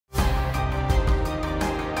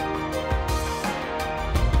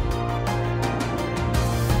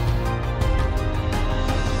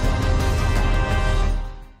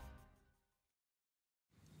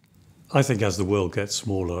I think as the world gets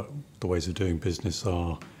smaller, the ways of doing business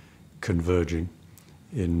are converging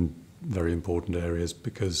in very important areas,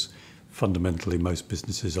 because fundamentally most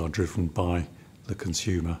businesses are driven by the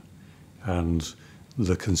consumer, and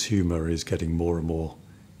the consumer is getting more and more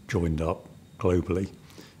joined up globally.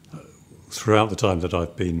 Throughout the time that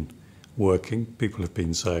I've been working, people have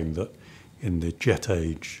been saying that in the jet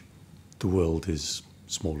age, the world is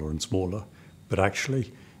smaller and smaller, but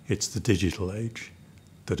actually it's the digital age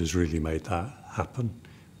that has really made that happen,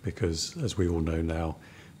 because as we all know now,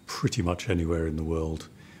 pretty much anywhere in the world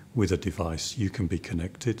with a device you can be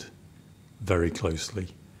connected very closely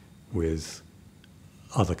with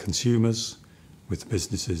other consumers, with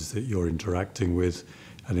businesses that you're interacting with.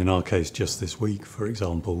 And in our case, just this week, for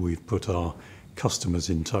example, we've put our customers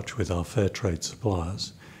in touch with our Fairtrade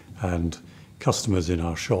suppliers, and customers in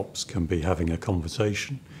our shops can be having a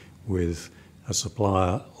conversation with a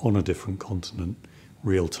supplier on a different continent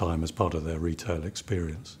real time as part of their retail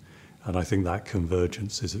experience. And I think that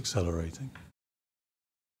convergence is accelerating.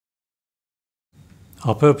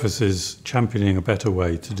 Our purpose is championing a better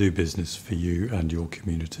way to do business for you and your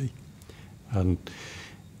community. And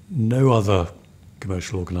no other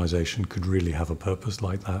commercial organisation could really have a purpose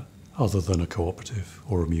like that other than a cooperative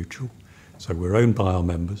or a mutual. So we're owned by our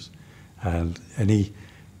members, and any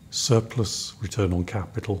surplus return on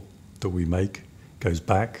capital that we make goes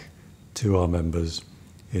back to our members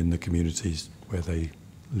in the communities where they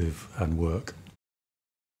live and work.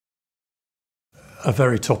 A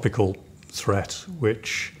very topical threat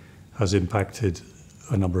which has impacted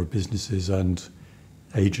a number of businesses and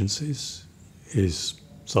agencies is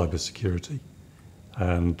cybersecurity,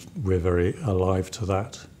 and we're very alive to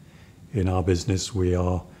that. In our business, we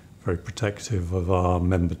are very protective of our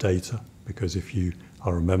member data, because if you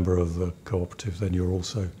are a member of the cooperative, then you're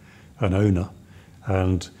also an owner,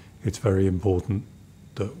 and it's very important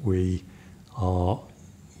that we are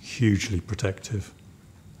hugely protective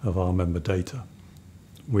of our member data.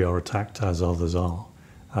 We are attacked as others are,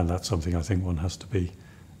 and that's something I think one has to be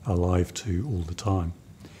alive to all the time.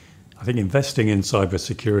 I think investing in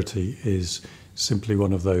cybersecurity is simply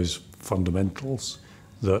one of those fundamentals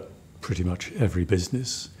that pretty much every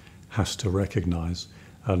business has to recognise.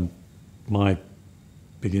 And my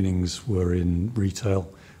beginnings were in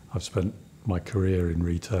retail. I've spent my career in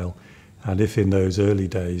retail, and if in those early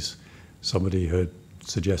days somebody had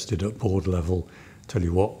suggested at board level, tell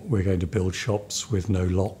you what, we're going to build shops with no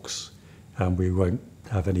locks and we won't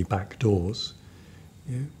have any back doors,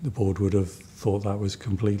 the board would have thought that was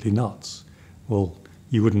completely nuts. Well,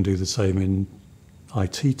 you wouldn't do the same in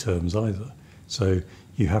IT terms either. So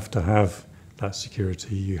you have to have that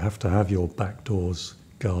security, you have to have your back doors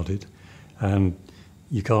guarded, and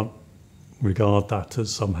you can't regard that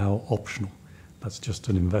as somehow optional. That's just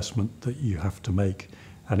an investment that you have to make,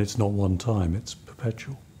 and it's not one time, it's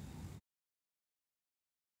perpetual.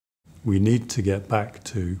 We need to get back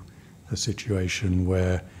to a situation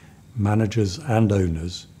where managers and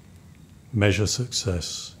owners measure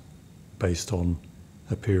success based on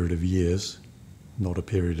a period of years, not a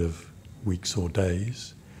period of weeks or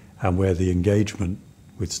days, and where the engagement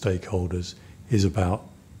with stakeholders is about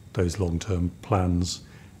those long-term plans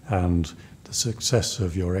and the success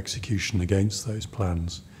of your execution against those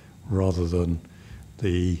plans, rather than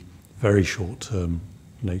the very short-term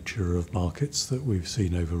nature of markets that we've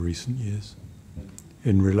seen over recent years.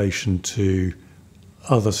 In relation to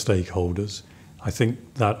other stakeholders, I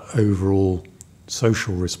think that overall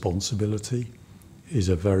social responsibility is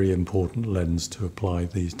a very important lens to apply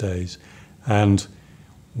these days. And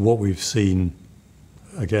what we've seen,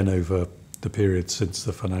 again, over the period since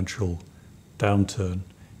the financial downturn,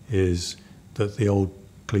 is that the old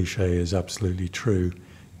cliche is absolutely true.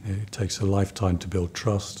 It takes a lifetime to build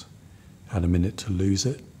trust and a minute to lose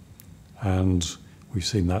it. And we've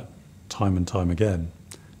seen that time and time again.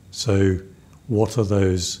 So what are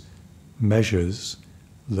those measures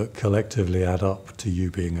that collectively add up to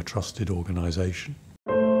you being a trusted organisation?